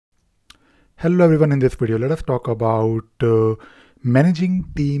Hello everyone, in this video let us talk about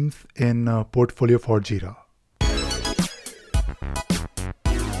managing teams in Portfolio for Jira.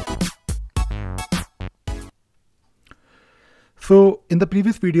 So in the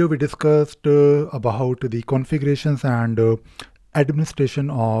previous video we discussed about the configurations and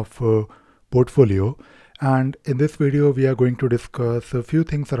administration of Portfolio, and in this video we are going to discuss a few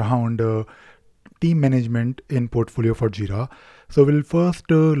things around team management in Portfolio for Jira. So we'll first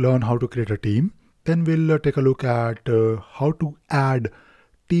learn how to create a team. Then we'll take a look at how to add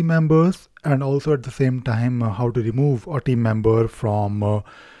team members, and also at the same time how to remove a team member from a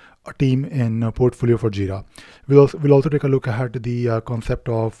team in Portfolio for Jira. We'll also take a look at the concept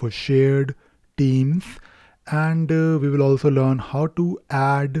of shared teams, and we will also learn how to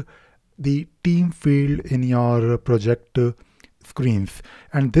add the team field in your project screens.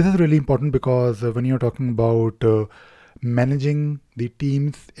 And this is really important because when you're talking about managing the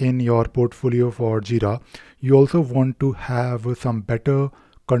teams in your Portfolio for Jira, you also want to have some better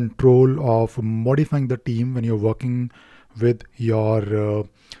control of modifying the team when you're working with your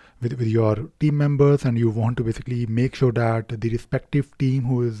with your team members, and you want to basically make sure that the respective team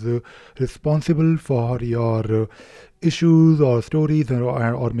who is responsible for your issues or stories,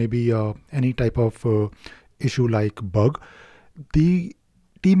 or maybe any type of issue like bug, the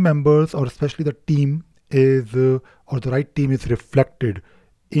team members, or especially the team is or the right team is reflected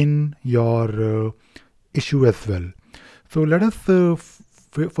in your issue as well. So let us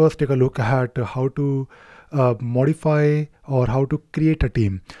first take a look at how to modify or how to create a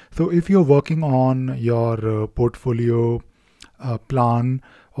team. So if you're working on your portfolio plan,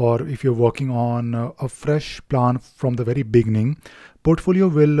 or if you're working on a fresh plan from the very beginning, Portfolio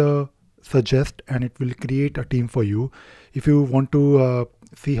will suggest and it will create a team for you. If you want to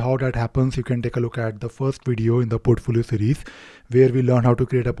see how that happens, you can take a look at the first video in the portfolio series where we learn how to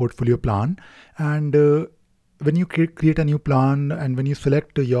create a portfolio plan. And when you create a new plan and when you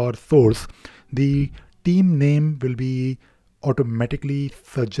select your source, the team name will be automatically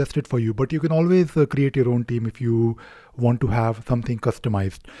suggested for you, but you can always create your own team if you want to have something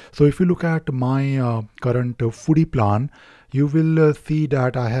customized. So if you look at my current foodie plan, you will see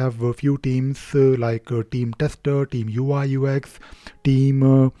that I have a few teams like team tester, team UI UX,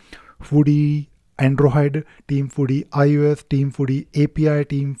 team foodie Android, team foodie iOS, team foodie API,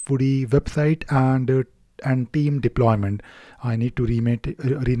 team foodie website, and team deployment. I need to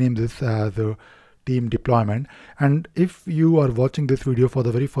rename this as team deployment. And if you are watching this video for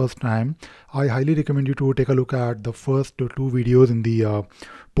the very first time, I highly recommend you to take a look at the first two videos in the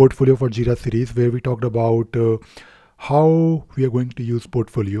Portfolio for Jira series, where we talked about how we are going to use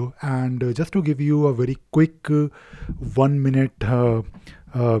Portfolio. And just to give you a very quick 1 minute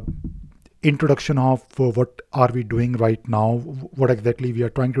introduction of what are we doing right now, what exactly we are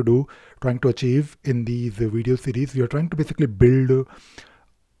trying to achieve in these video series. We are trying to basically build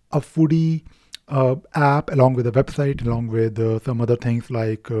a foodie app along with a website, along with some other things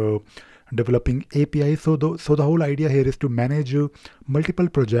like developing APIs. So the whole idea here is to manage multiple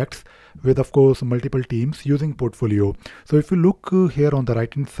projects with, of course, multiple teams using Portfolio. So if you look here on the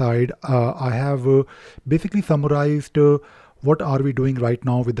right hand side, I have basically summarized what are we doing right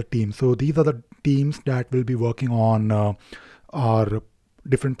now with the team. So these are the teams that will be working on our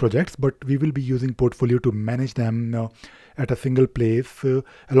different projects, but we will be using Portfolio to manage them at a single place,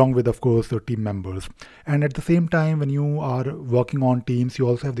 along with, of course, the team members. And at the same time, when you are working on teams, you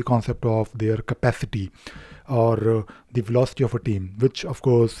also have the concept of their capacity, or the velocity of a team, which of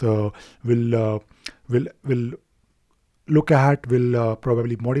course will look at, will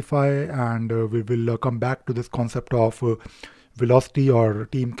probably modify, and we will come back to this concept of velocity or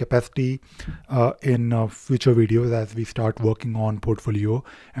team capacity in future videos as we start working on Portfolio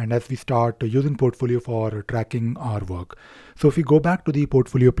and as we start using Portfolio for tracking our work. So if we go back to the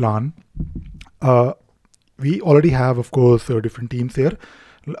Portfolio plan, we already have, of course, different teams here.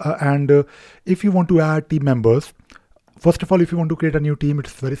 And if you want to add team members, first of all, if you want to create a new team,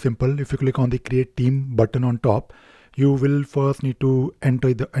 it's very simple. If you click on the Create Team button on top, you will first need to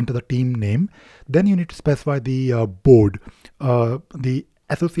enter the team name. Then you need to specify the board, the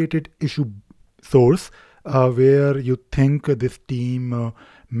associated issue source, where you think this team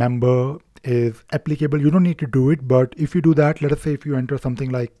member is applicable. You don't need to do it, but if you do that, let us say if you enter something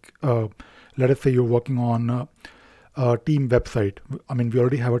like, let us say you're working on a team website. I mean, we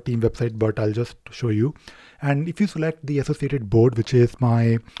already have a team website, but I'll just show you. And if you select the associated board, which is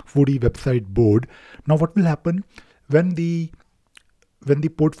my foodie website board, now what will happen when the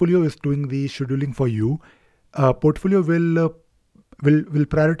Portfolio is doing the scheduling for you? Portfolio will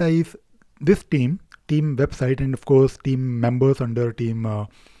prioritize this team website, and of course team members under team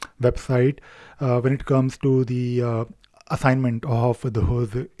website when it comes to the assignment of those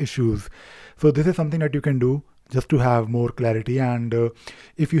issues. So this is something that you can do just to have more clarity. And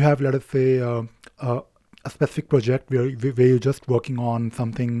if you have, let us say, a specific project where you're just working on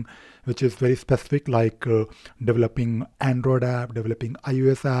something which is very specific, like developing Android app, developing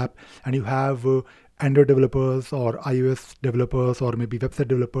iOS app, and you have Android developers or iOS developers or maybe website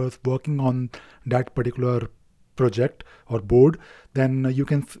developers working on that particular project or board, then you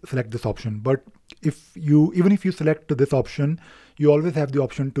can select this option. But even if you select this option, you always have the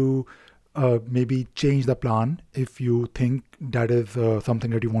option to maybe change the plan if you think that is something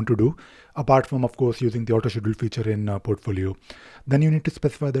that you want to do, apart from, of course, using the auto schedule feature in Portfolio. Then you need to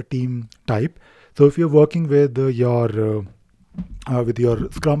specify the team type. So if you're working with your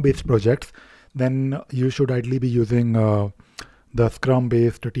Scrum based projects, then you should ideally be using the Scrum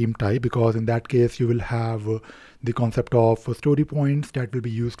based team type, because in that case you will have the concept of story points that will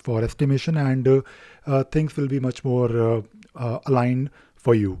be used for estimation, and things will be much more aligned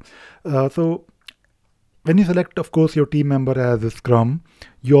for you. So when you select, of course, your team member as a Scrum,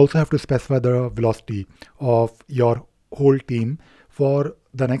 you also have to specify the velocity of your whole team for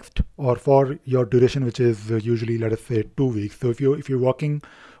the next, or for your duration, which is usually, let us say, 2 weeks. So if you're working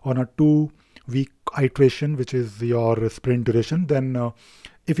on a 2-week iteration, which is your sprint duration, then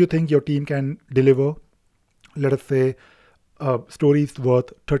if you think your team can deliver, let us say, stories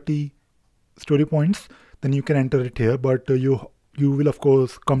worth 30 story points, then you can enter it here. But you will, of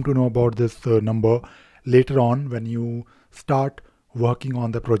course, come to know about this number later on when you start working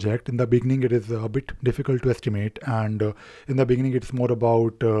on the project. In the beginning, it is a bit difficult to estimate, and in the beginning, it's more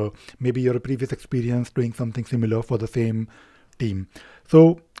about maybe your previous experience doing something similar for the same team.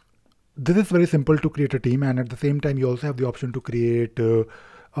 So this is very simple to create a team, and at the same time, you also have the option to create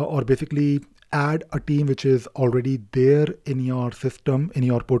or basically add a team which is already there in your system, in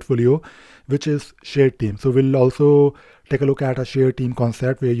your portfolio, which is shared team. So we'll also take a look at a shared team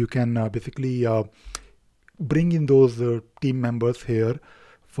concept where you can basically bring in those team members here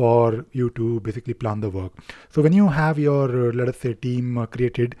for you to basically plan the work. So when you have your, let us say, team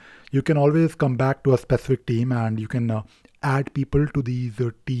created, you can always come back to a specific team and you can add people to these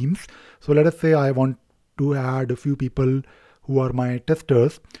teams. So let us say I want to add a few people who are my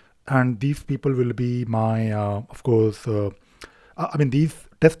testers, and these people will be my, of course, these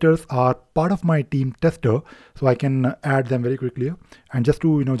testers are part of my team tester, so I can add them very quickly. And just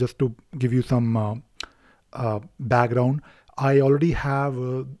to give you some background, I already have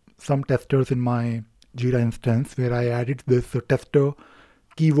some testers in my Jira instance where I added this tester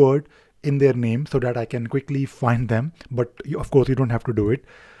keyword in their name so that I can quickly find them. But of course, you don't have to do it.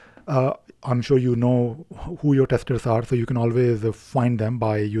 I'm sure you know who your testers are, so you can always find them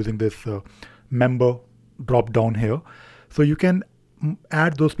by using this member drop down here. So you can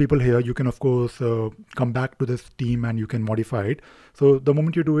add those people here. You can, of course, come back to this team and you can modify it. So the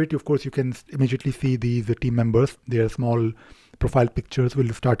moment you do it, of course, you can immediately see these team members. Their small profile pictures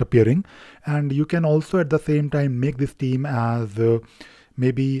will start appearing. And you can also at the same time make this team as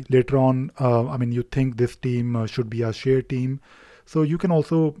maybe later on, you think this team should be a shared team. So you can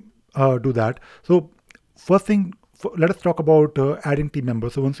also do that. So first thing, let us talk about adding team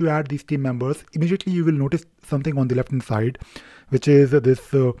members. So once you add these team members, immediately you will notice something on the left hand side, which is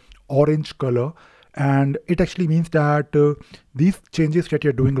this orange color. And it actually means that these changes that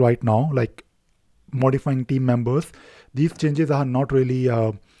you're doing right now, like modifying team members, these changes are not really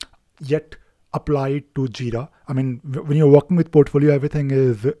yet applied to Jira. When you're working with Portfolio, everything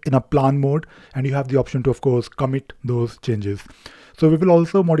is in a plan mode and you have the option to, of course, commit those changes. So we will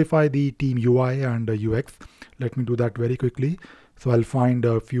also modify the team UI and UX. Let me do that very quickly. So I'll find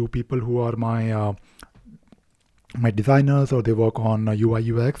a few people who are my my designers, or they work on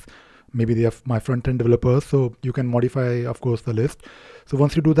UI UX. Maybe they have my front-end developers. So you can modify, of course, the list. So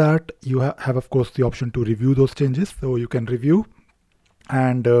once you do that, you have, of course, the option to review those changes. So you can review,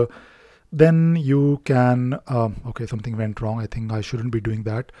 and then you can, okay, something went wrong. I think I shouldn't be doing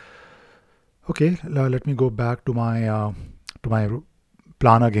that. Okay, let me go back to my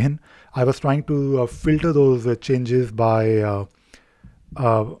plan again. I was trying to filter those changes by,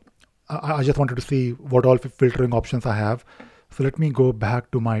 I just wanted to see what all filtering options I have. So let me go back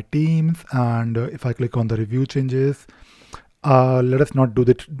to my teams, and if I click on the review changes, let us not do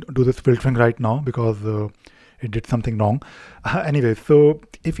this filtering right now because it did something wrong. Anyway, so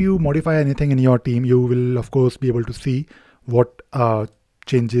if you modify anything in your team, you will, of course, be able to see what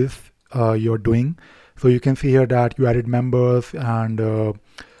changes you're doing. So you can see here that you added members, and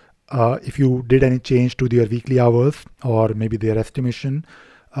if you did any change to their weekly hours or maybe their estimation,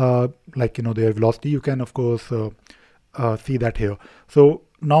 their velocity, you can, of course, see that here. So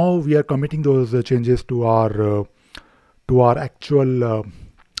now we are committing those changes to our actual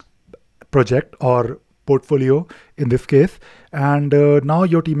project or portfolio in this case, and now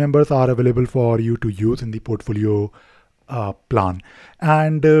your team members are available for you to use in the portfolio plan.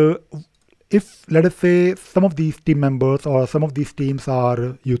 And if, let us say, some of these team members or some of these teams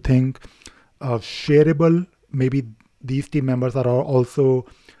are, you think, shareable, maybe these team members are also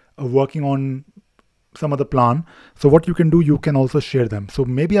working on some other plan. So what you can do, you can also share them. So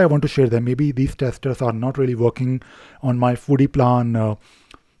maybe I want to share them. Maybe these testers are not really working on my foodie plan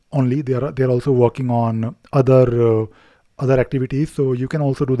only. They're also working on other activities. So you can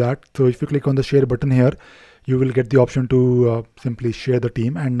also do that. So if you click on the share button here, you will get the option to simply share the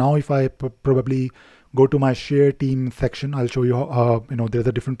team. And now if I probably go to my share team section, I'll show you how, there's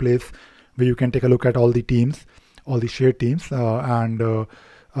a different place where you can take a look at all the teams, all the shared teams, and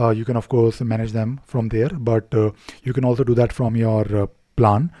you can of course manage them from there, but you can also do that from your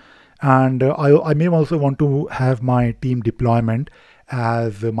plan. And I may also want to have my team deployment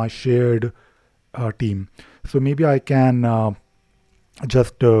as my shared team. So maybe I can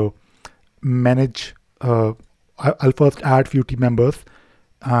just manage, I'll first add few team members,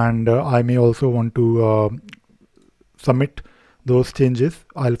 and I may also want to submit those changes.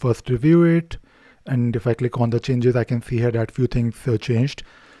 I'll first review it, and if I click on the changes, I can see here that few things changed.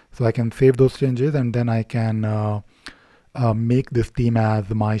 So I can save those changes, and then I can make this team as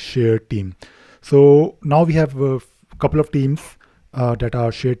my shared team. So now we have a couple of teams that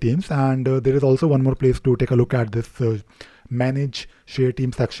are shared teams, and there is also one more place to take a look at this manage share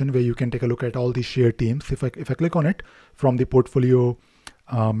team section, where you can take a look at all the shared teams. If I click on it from the portfolio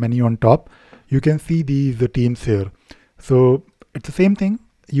menu on top, you can see these teams here. So it's the same thing.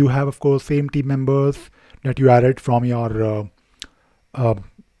 You have, of course, same team members that you added from your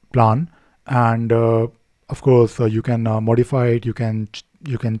plan, and of course you can modify it. You can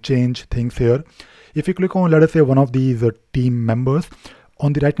change things here. If you click on, let us say, one of these team members,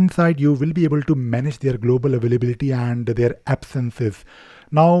 on the right hand side you will be able to manage their global availability and their absences.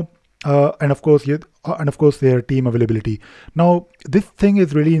 Now and of course their team availability. Now this thing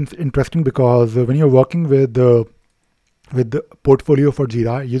is really interesting, because when you're working with the portfolio for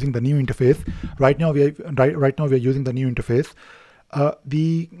Jira using the new interface, right now we are using the new interface.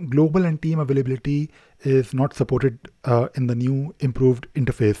 The global and team availability is not supported in the new improved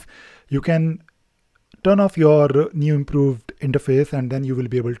interface. You can turn off your new improved interface, and then you will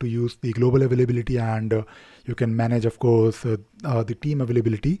be able to use the global availability, and you can manage, of course, the team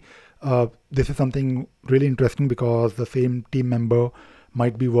availability. This is something really interesting, because the same team member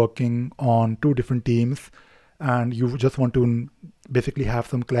might be working on two different teams, and you just want to basically have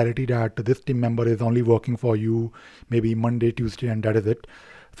some clarity that this team member is only working for you maybe Monday, Tuesday, and that is it.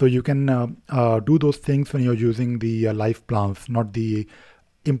 So you can do those things when you're using the live plans, not the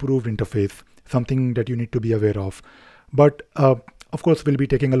improved interface, something that you need to be aware of. But of course, we'll be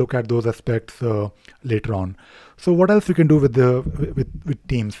taking a look at those aspects later on. So what else we can do with with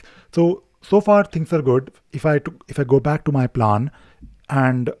teams? So far things are good. If I go back to my plan,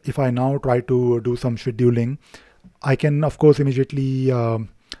 and if I now try to do some scheduling, I can of course immediately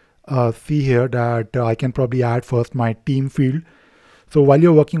see here that I can probably add first my team field. So while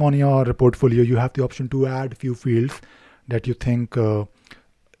you're working on your portfolio, you have the option to add few fields that you think for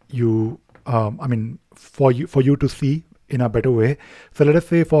you to see in a better way. So let us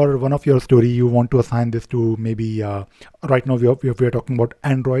say for one of your story, you want to assign this to maybe right now we are talking about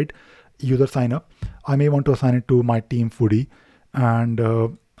Android user sign up. I may want to assign it to my team foodie, and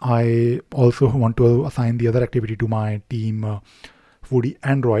I also want to assign the other activity to my team foodie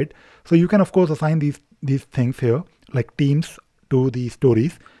Android. So you can of course assign these things here, like teams, to the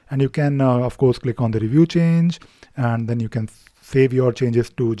stories, and you can of course click on the review change, and then you can save your changes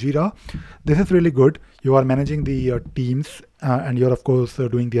to Jira. This is really good. You are managing the teams, and you're of course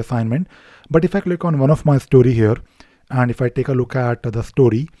doing the assignment. But if I click on one of my story here, and if I take a look at the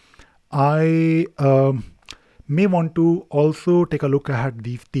story, I may want to also take a look at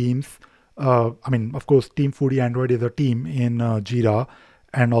these teams. Of course, Team Foodie Android is a team in Jira,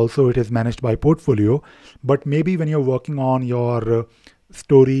 and also it is managed by portfolio. But maybe when you're working on your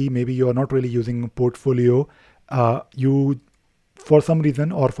story, maybe you're not really using portfolio. You, for some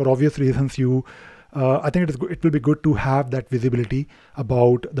reason or for obvious reasons, I think it will be good to have that visibility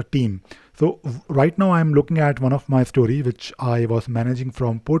about the team. So right now I'm looking at one of my story which I was managing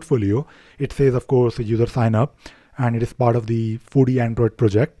from portfolio. It says, of course, user sign up, and it is part of the Foodie Android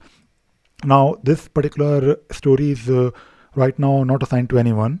project. Now this particular story is right now not assigned to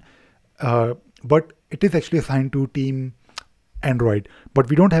anyone, but it is actually assigned to team Android. But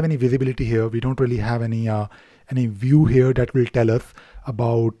we don't have any visibility here. We don't really have any view here that will tell us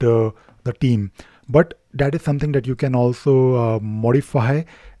about the team. But that is something that you can also modify,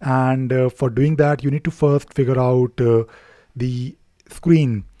 and for doing that you need to first figure out the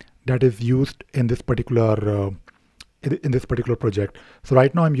screen that is used in this particular project. So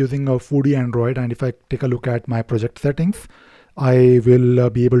right now I'm using a 4D Android, and if I take a look at my project settings, I will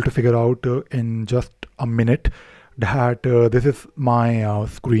be able to figure out in just a minute that this is my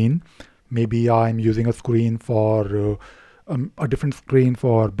screen. Maybe I'm using a screen for a different screen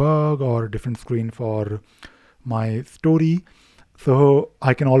for bug, or a different screen for my story. So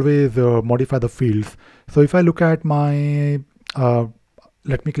I can always modify the fields. So if I look at my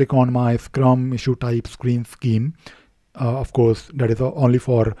let me click on my Scrum issue type screen scheme. Of course, that is only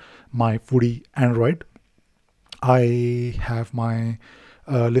for my 4D Android. I have my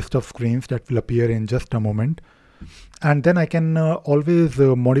list of screens that will appear in just a moment, and then I can always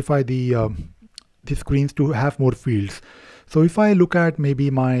modify the screens to have more fields. So if I look at maybe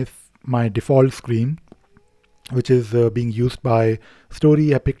my default screen, which is being used by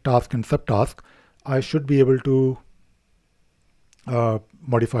story, epic, task, and subtask, I should be able to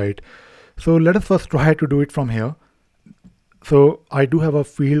modify it. So let us first try to do it from here. So I do have a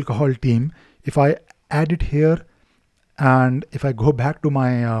field called team. If I add it here, and if I go back to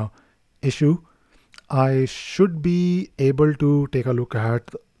my issue, I should be able to take a look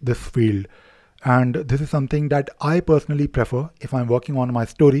at this field. And this is something that I personally prefer. If I'm working on my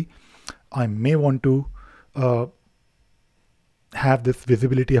story, I may want to have this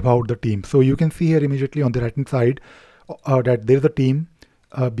visibility about the team. So you can see here immediately on the right hand side that there's a team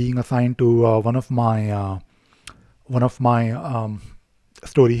being assigned to one of my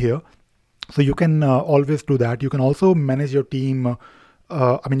story here. So you can always do that. You can also manage your team.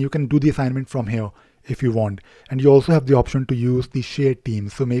 You can do the assignment from here if you want. And you also have the option to use the shared team.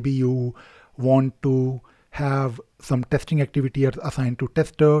 So maybe you want to have some testing activity assigned to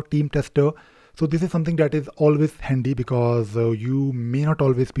tester, team tester. So this is something that is always handy, because you may not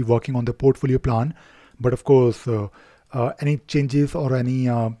always be working on the portfolio plan. But of course, any changes or any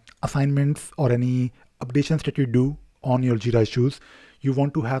assignments or any updations that you do on your Jira issues, you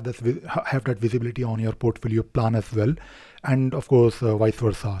want to have that visibility on your portfolio plan as well, and of course vice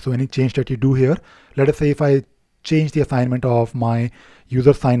versa. So any change that you do here, let us say if I change the assignment of my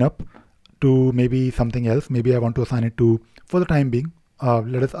user sign up to maybe something else, maybe I want to assign it to, for the time being,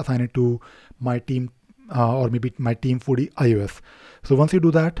 let us assign it to my team or maybe my team 4D iOS. So once you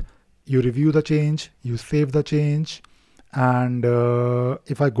do that, you review the change, you save the change, and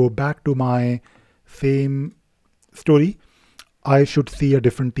if I go back to my same story, I should see a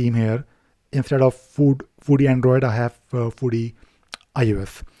different team here. Instead of 4D Android, I have 4D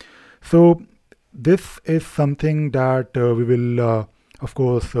iOS. So this is something that we will of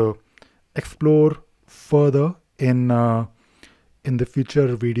course explore further in the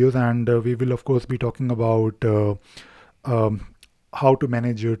future videos, and we will of course be talking about how to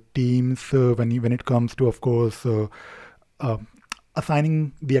manage your teams when it comes to, of course,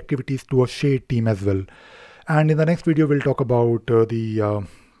 assigning the activities to a shared team as well. And in the next video, we'll talk about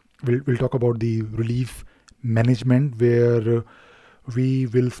we'll talk about the release management, where we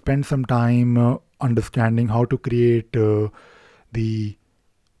will spend some time understanding how to create the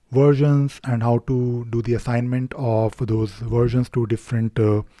versions and how to do the assignment of those versions to different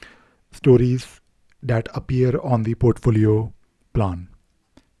stories that appear on the portfolio plan.